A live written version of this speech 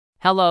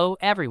Hello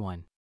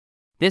everyone,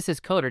 this is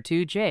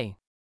Coder2J.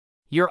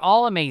 You're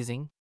all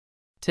amazing.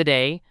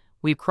 Today,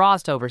 we've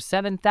crossed over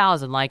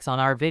 7,000 likes on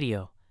our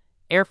video,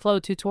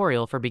 Airflow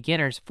tutorial for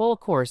beginners full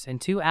course in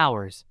 2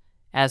 hours.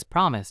 As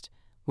promised,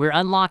 we're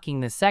unlocking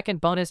the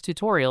second bonus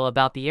tutorial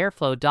about the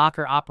Airflow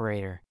Docker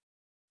operator.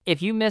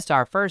 If you missed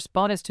our first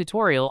bonus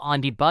tutorial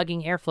on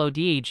debugging Airflow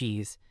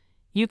DAGs,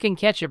 you can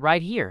catch it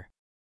right here.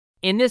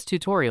 In this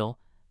tutorial,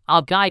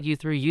 I'll guide you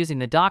through using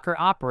the Docker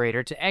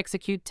operator to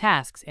execute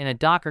tasks in a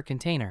Docker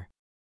container.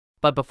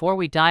 But before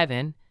we dive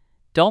in,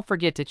 don't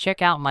forget to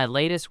check out my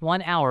latest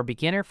 1-hour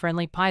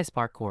beginner-friendly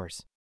PySpark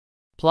course.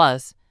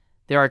 Plus,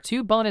 there are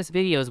 2 bonus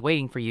videos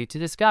waiting for you to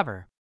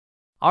discover.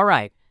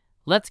 Alright,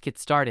 let's get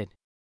started.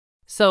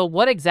 So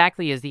what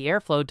exactly is the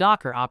Airflow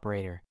Docker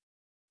operator?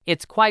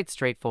 It's quite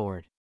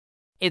straightforward.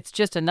 It's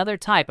just another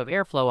type of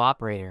Airflow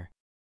operator.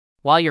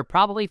 While you're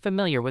probably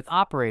familiar with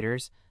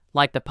operators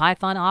like the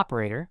Python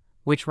operator,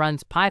 which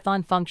runs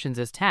Python functions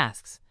as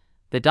tasks,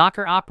 the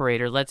Docker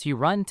operator lets you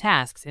run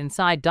tasks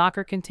inside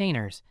Docker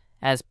containers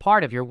as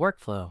part of your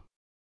workflow.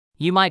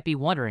 You might be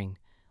wondering,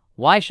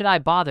 why should I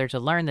bother to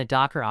learn the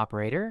Docker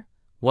operator?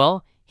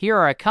 Well, here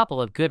are a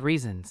couple of good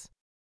reasons.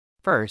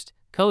 First,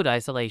 code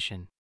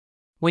isolation.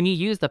 When you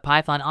use the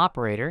Python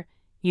operator,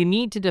 you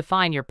need to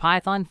define your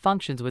Python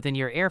functions within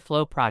your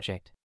Airflow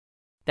project.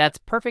 That's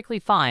perfectly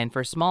fine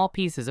for small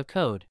pieces of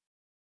code.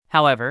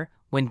 However,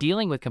 when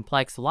dealing with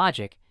complex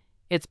logic,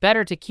 it's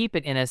better to keep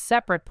it in a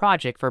separate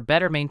project for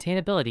better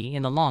maintainability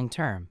in the long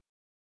term.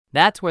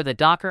 That's where the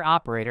Docker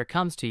operator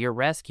comes to your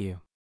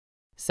rescue.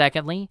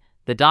 Secondly,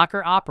 the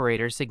Docker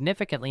operator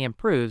significantly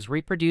improves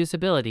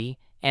reproducibility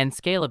and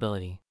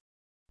scalability.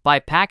 By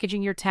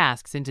packaging your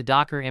tasks into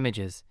Docker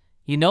images,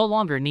 you no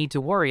longer need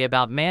to worry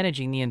about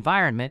managing the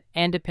environment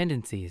and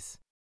dependencies.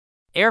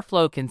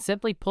 Airflow can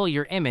simply pull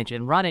your image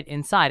and run it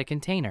inside a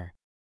container.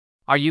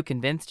 Are you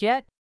convinced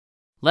yet?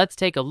 Let's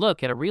take a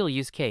look at a real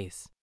use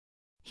case.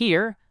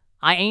 Here,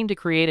 I aim to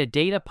create a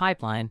data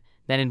pipeline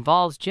that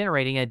involves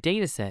generating a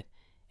dataset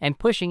and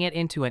pushing it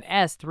into an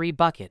S3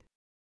 bucket.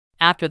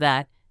 After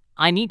that,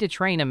 I need to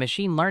train a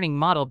machine learning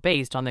model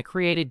based on the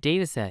created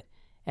dataset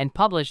and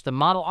publish the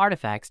model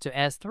artifacts to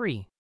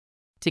S3.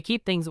 To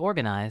keep things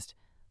organized,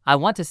 I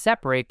want to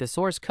separate the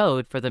source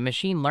code for the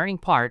machine learning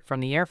part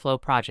from the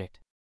Airflow project.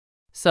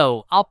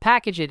 So, I'll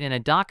package it in a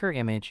Docker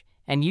image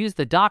and use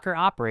the Docker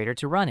operator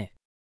to run it.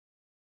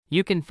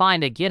 You can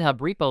find a GitHub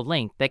repo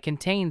link that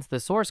contains the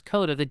source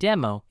code of the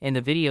demo in the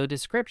video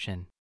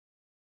description.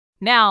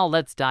 Now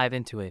let's dive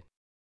into it.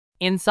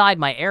 Inside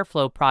my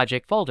Airflow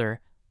project folder,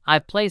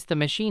 I've placed the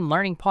machine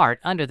learning part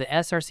under the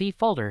SRC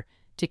folder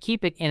to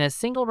keep it in a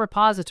single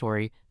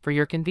repository for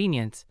your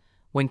convenience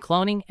when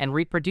cloning and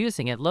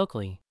reproducing it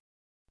locally.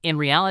 In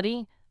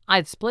reality,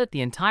 I'd split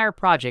the entire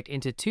project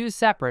into 2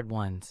 separate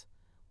ones,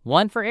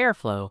 one for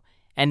Airflow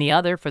and the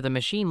other for the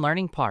machine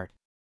learning part.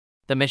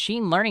 The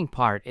machine learning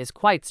part is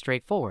quite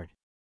straightforward.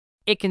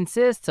 It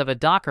consists of a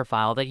Docker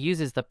file that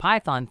uses the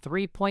Python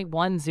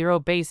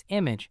 3.10 base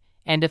image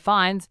and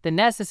defines the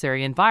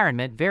necessary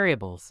environment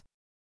variables.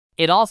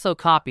 It also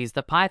copies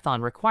the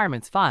Python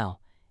requirements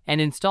file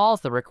and installs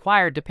the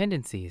required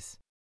dependencies.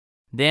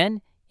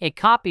 Then, it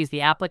copies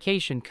the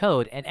application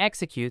code and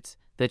executes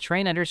the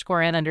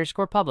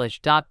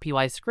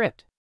train_n_publish.py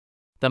script.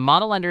 The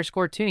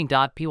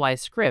model_tuning.py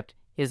script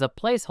is a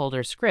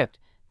placeholder script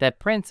that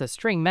prints a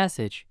string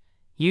message,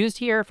 used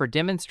here for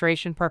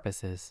demonstration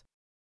purposes.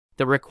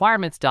 The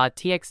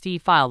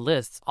requirements.txt file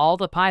lists all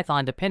the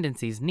Python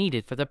dependencies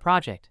needed for the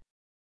project.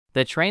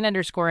 The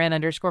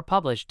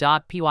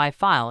train_n_publish.py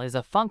file is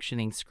a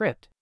functioning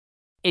script.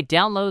 It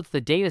downloads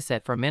the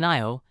dataset from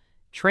MinIO,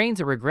 trains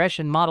a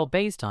regression model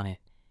based on it,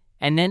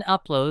 and then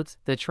uploads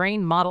the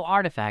trained model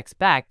artifacts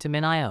back to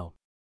MinIO.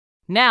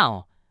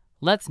 Now,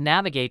 let's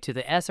navigate to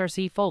the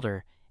SRC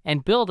folder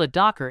and build a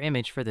Docker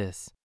image for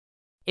this.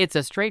 It's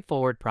a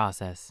straightforward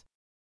process.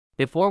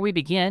 Before we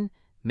begin,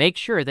 make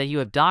sure that you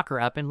have Docker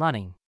up and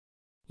running.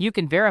 You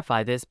can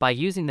verify this by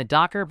using the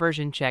Docker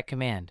version check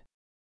command.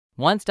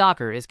 Once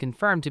Docker is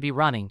confirmed to be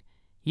running,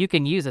 you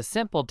can use a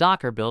simple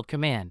Docker build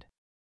command.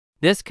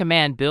 This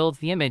command builds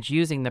the image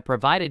using the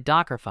provided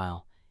Docker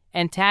file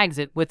and tags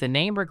it with the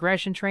name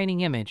regression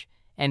training image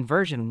and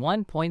version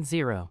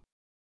 1.0.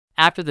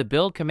 After the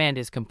build command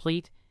is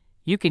complete,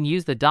 you can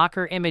use the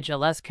docker image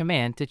ls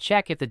command to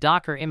check if the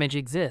Docker image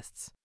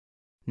exists.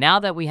 Now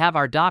that we have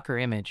our Docker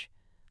image,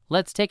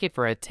 let's take it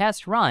for a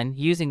test run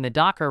using the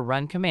docker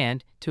run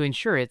command to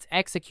ensure it's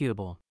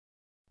executable.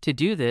 To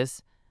do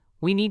this,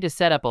 we need to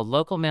set up a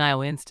local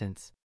MinIO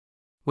instance.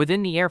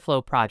 Within the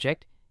Airflow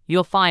project,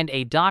 you'll find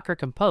a docker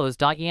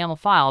compose.yaml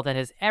file that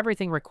has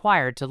everything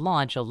required to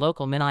launch a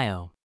local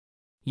MinIO.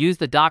 Use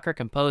the docker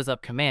compose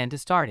up command to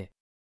start it.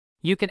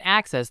 You can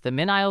access the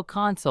MinIO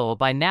console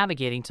by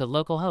navigating to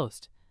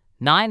localhost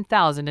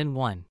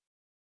 9001.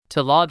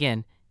 To log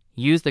in,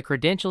 use the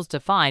credentials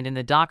defined in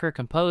the Docker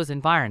Compose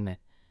environment,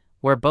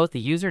 where both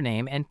the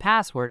username and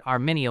password are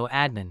MinIO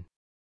admin.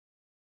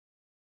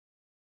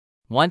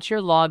 Once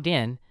you're logged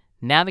in,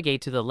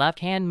 navigate to the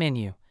left-hand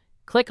menu,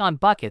 click on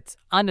Buckets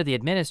under the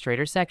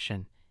Administrator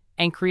section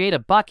and create a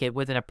bucket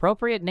with an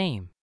appropriate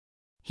name.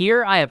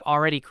 Here I have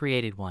already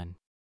created one.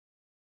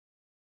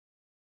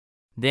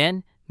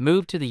 Then,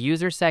 move to the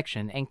User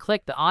section and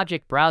click the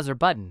Object Browser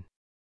button.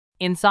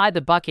 Inside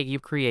the bucket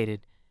you've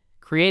created,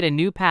 create a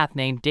new path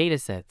named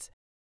Datasets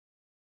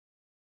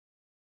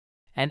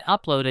and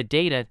upload a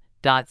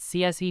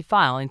data.csv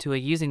file into it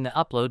using the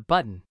Upload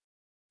button.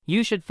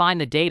 You should find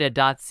the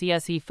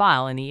data.csv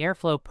file in the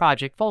Airflow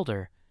project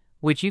folder,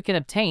 which you can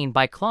obtain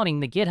by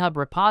cloning the GitHub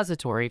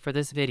repository for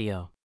this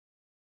video.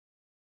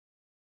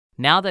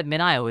 Now that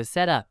MinIO is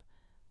set up,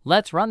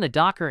 let's run the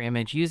Docker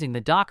image using the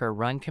docker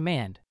run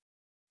command.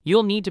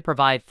 You'll need to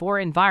provide 4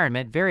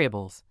 environment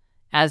variables,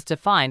 as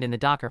defined in the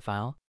Docker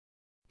file.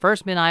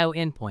 First, MinIO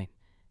endpoint.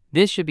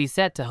 This should be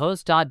set to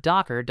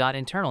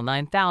host.docker.internal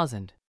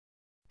 9000.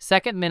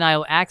 Second,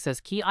 MinIO access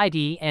key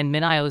ID and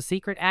MinIO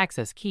secret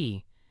access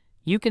key.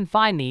 You can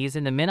find these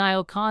in the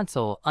MinIO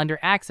console under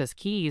Access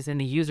Keys in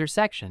the User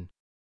section.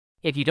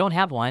 If you don't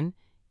have one,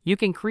 you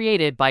can create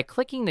it by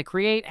clicking the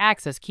Create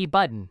Access Key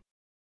button.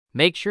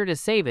 Make sure to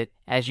save it,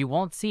 as you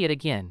won't see it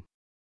again.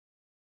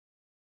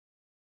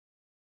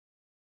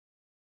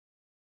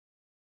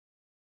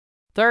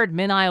 Third,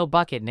 MinIO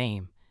bucket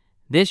name.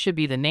 This should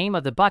be the name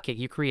of the bucket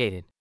you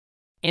created.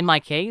 In my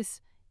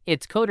case,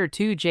 it's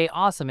Coder2J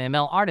Awesome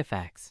ML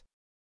Artifacts.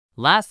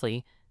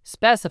 Lastly,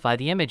 specify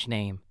the image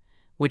name,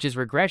 which is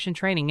Regression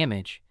Training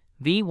Image,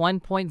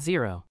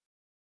 v1.0.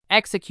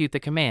 Execute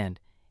the command,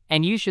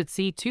 and you should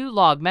see 2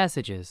 log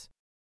messages.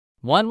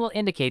 One will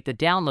indicate the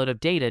download of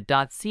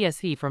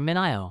data.csv from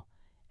MinIO,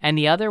 and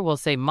the other will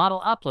say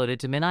model uploaded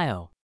to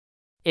MinIO.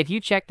 If you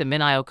check the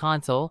MinIO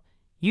console,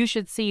 you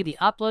should see the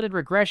uploaded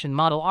regression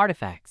model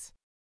artifacts.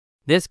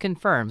 This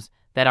confirms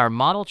that our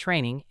model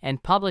training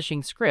and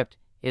publishing script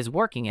is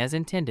working as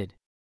intended.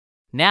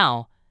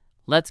 Now,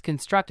 let's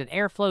construct an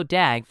Airflow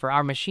DAG for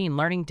our machine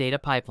learning data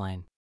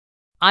pipeline.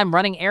 I'm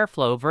running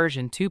Airflow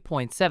version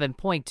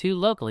 2.7.2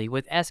 locally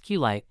with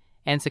SQLite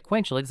and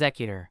Sequential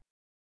Executor.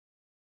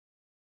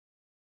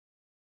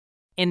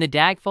 In the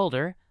DAG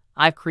folder,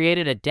 I've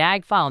created a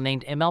DAG file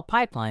named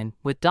mlpipeline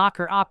with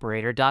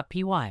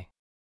DockerOperator.py.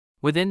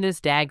 Within this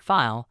DAG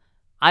file,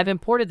 I've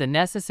imported the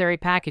necessary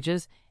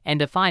packages and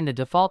defined the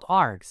default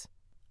args.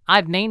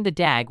 I've named the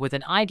DAG with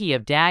an ID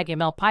of DAG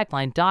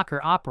mlpipeline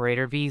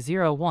DockerOperator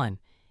v01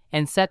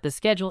 and set the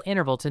schedule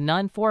interval to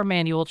none for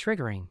manual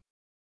triggering.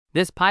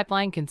 This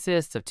pipeline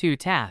consists of 2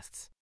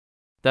 tasks.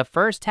 The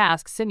first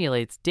task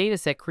simulates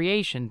dataset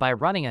creation by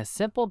running a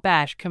simple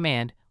bash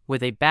command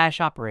with a bash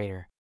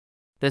operator.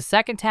 The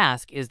second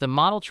task is the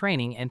model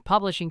training and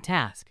publishing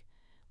task,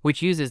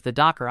 which uses the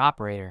Docker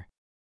operator.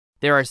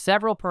 There are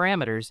several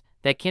parameters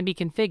that can be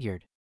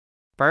configured.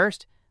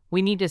 First,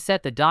 we need to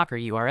set the Docker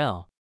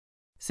URL.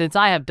 Since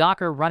I have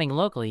Docker running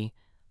locally,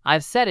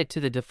 I've set it to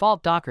the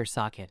default Docker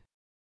socket.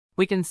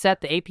 We can set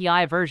the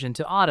API version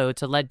to auto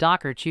to let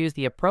Docker choose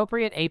the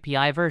appropriate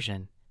API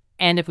version.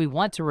 And if we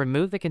want to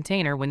remove the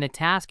container when the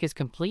task is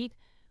complete,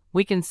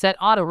 we can set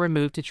auto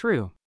remove to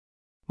true.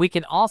 We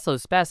can also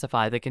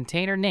specify the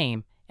container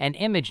name and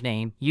image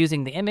name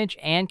using the image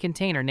and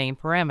container name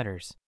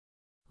parameters.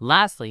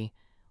 Lastly,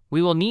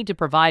 we will need to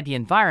provide the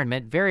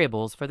environment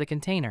variables for the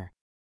container.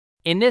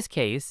 In this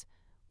case,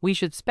 we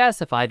should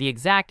specify the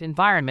exact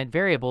environment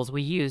variables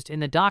we used in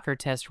the Docker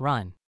test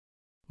run.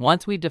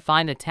 Once we've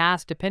defined the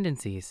task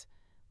dependencies,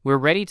 we're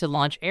ready to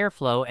launch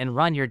Airflow and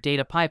run your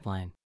data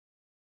pipeline.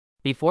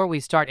 Before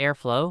we start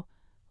Airflow,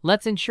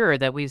 let's ensure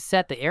that we've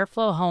set the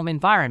Airflow home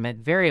environment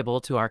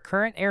variable to our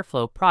current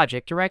Airflow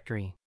project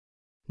directory.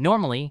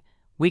 Normally,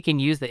 we can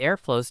use the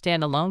Airflow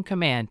standalone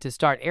command to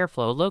start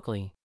Airflow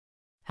locally.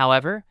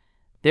 However,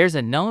 there's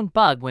a known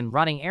bug when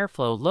running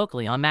Airflow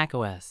locally on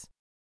macOS.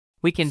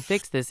 We can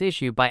fix this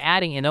issue by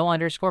adding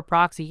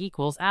ino_proxy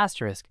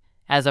 =*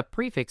 as a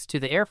prefix to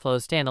the Airflow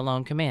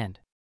standalone command.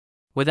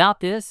 Without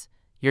this,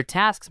 your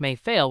tasks may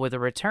fail with a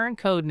return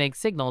code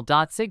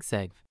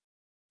nigsignal.sigseg.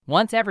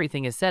 Once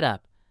everything is set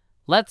up,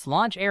 let's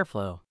launch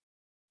Airflow.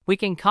 We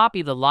can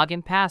copy the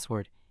login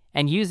password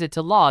and use it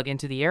to log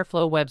into the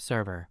Airflow web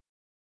server.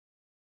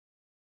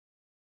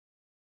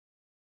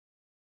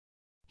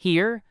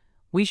 Here,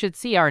 we should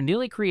see our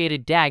newly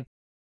created DAG.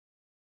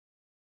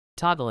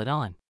 Toggle it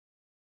on.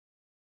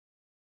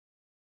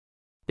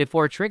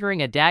 Before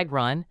triggering a DAG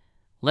run,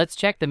 let's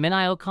check the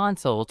MinIO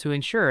console to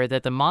ensure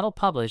that the model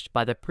published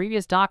by the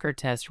previous Docker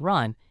test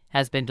run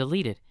has been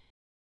deleted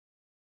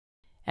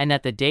and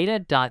that the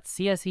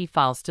data.csv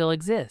file still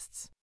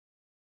exists.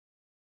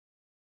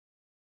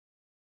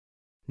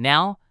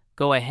 Now,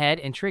 go ahead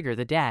and trigger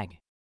the DAG.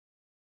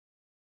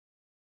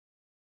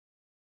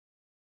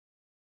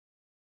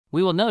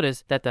 We will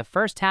notice that the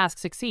first task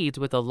succeeds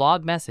with a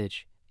log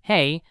message.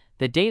 Hey,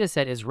 the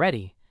dataset is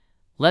ready.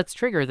 Let's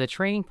trigger the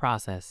training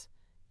process.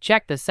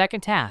 Check the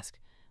second task,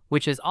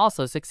 which has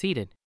also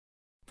succeeded.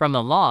 From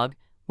the log,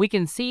 we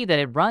can see that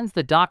it runs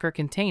the Docker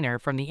container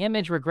from the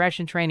image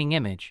regression training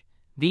image,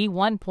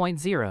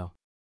 v1.0.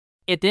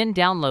 It then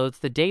downloads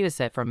the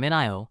dataset from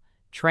MinIO,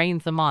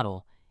 trains the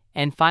model,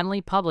 and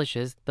finally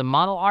publishes the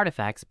model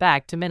artifacts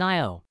back to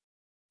MinIO.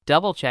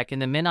 Double-check in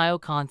the MinIO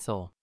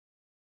console.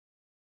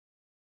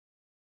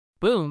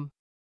 Boom!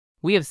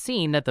 We have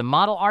seen that the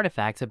model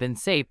artifacts have been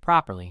saved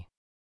properly.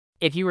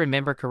 If you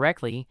remember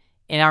correctly,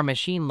 in our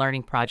machine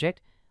learning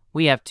project,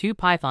 we have 2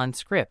 Python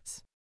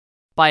scripts.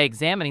 By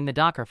examining the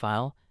Docker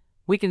file,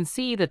 we can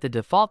see that the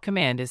default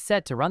command is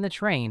set to run the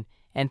train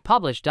and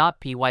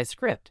publish.py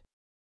script.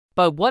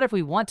 But what if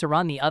we want to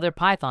run the other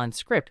Python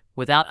script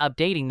without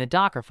updating the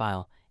Docker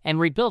file and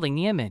rebuilding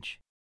the image?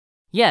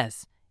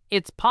 Yes,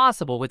 it's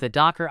possible with the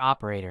Docker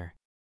operator.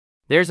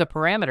 There's a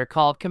parameter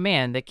called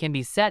command that can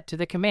be set to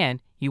the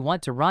command you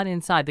want to run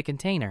inside the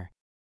container.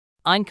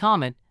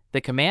 Uncomment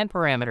the command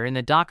parameter in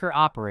the Docker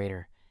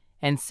operator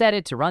and set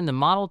it to run the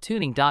model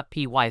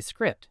tuning.py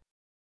script.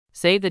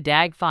 Save the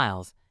DAG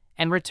files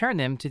and return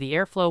them to the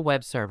Airflow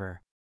web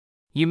server.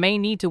 You may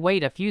need to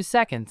wait a few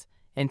seconds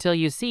until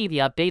you see the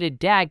updated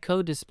DAG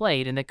code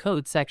displayed in the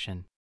code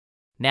section.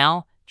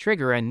 Now,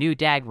 trigger a new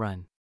DAG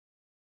run.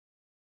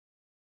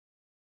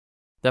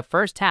 The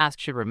first task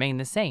should remain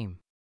the same.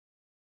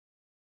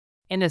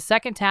 In the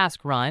second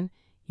task run,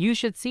 you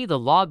should see the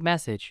log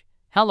message,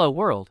 "Hello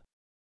world.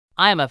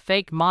 I am a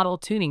fake model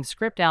tuning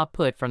script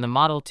output from the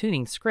model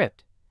tuning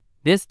script."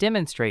 This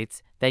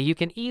demonstrates that you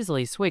can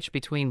easily switch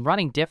between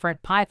running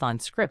different Python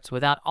scripts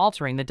without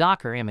altering the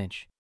Docker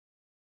image.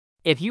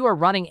 If you are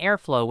running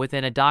Airflow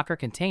within a Docker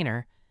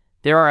container,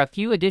 there are a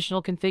few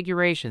additional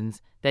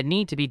configurations that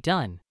need to be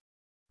done.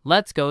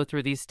 Let's go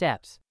through these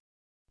steps.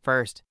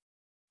 First,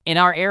 in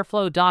our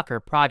Airflow Docker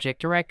project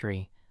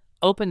directory,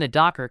 open the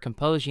Docker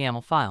compose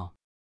YAML file.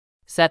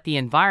 Set the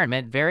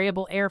environment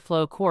variable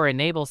Airflow core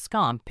enable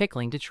scom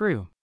pickling to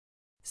true.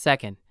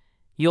 Second,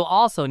 you'll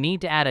also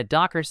need to add a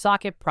Docker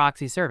socket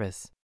proxy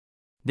service.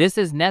 This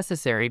is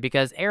necessary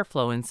because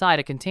Airflow inside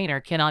a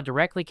container cannot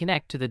directly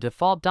connect to the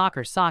default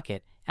Docker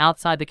socket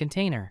outside the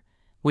container,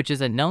 which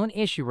is a known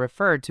issue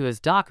referred to as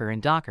Docker in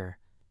Docker.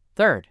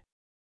 Third,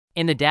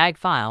 in the DAG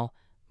file,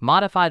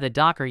 modify the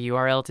Docker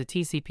URL to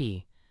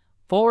TCP//Docker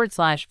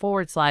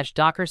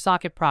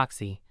socket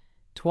proxy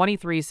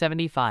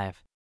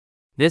 2375.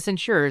 This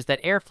ensures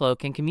that Airflow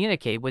can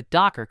communicate with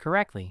Docker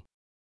correctly.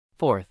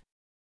 Fourth,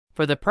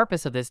 for the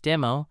purpose of this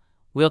demo,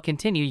 we'll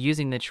continue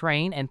using the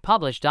train and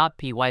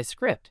publish.py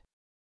script.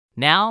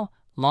 Now,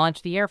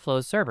 launch the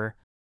Airflow server,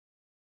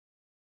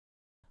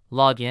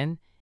 log in,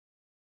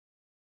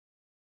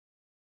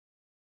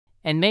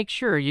 and make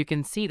sure you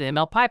can see the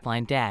ML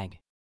pipeline DAG.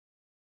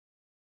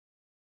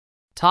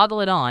 Toggle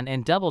it on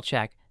and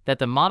double-check that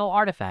the model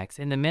artifacts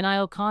in the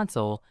MinIO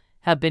console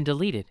have been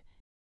deleted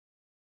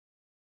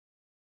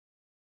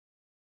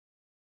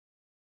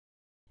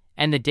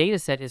and the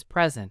dataset is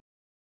present.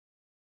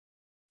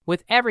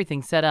 With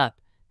everything set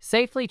up,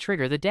 safely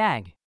trigger the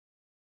DAG.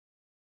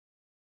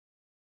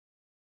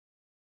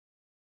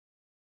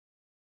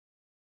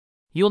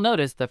 You'll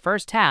notice the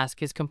first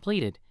task is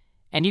completed,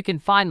 and you can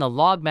find the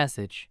log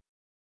message.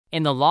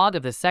 In the log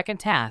of the second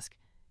task,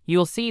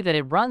 you'll see that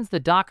it runs the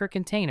Docker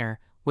container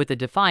with the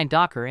defined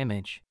Docker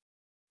image.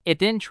 It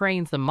then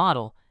trains the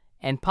model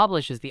and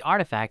publishes the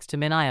artifacts to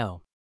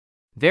MinIO.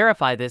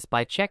 Verify this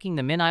by checking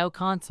the MinIO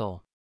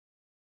console.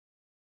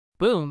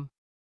 Boom!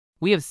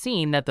 We have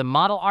seen that the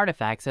model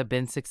artifacts have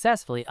been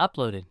successfully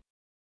uploaded.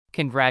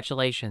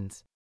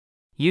 Congratulations!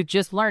 You've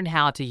just learned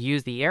how to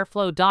use the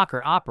Airflow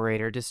Docker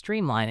operator to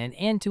streamline an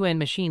end-to-end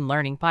machine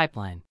learning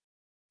pipeline.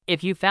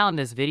 If you found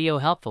this video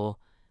helpful,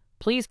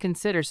 please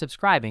consider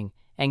subscribing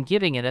and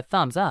giving it a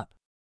thumbs up.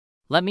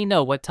 Let me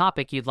know what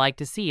topic you'd like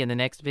to see in the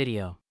next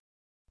video.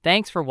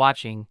 Thanks for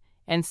watching,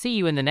 and see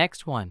you in the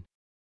next one.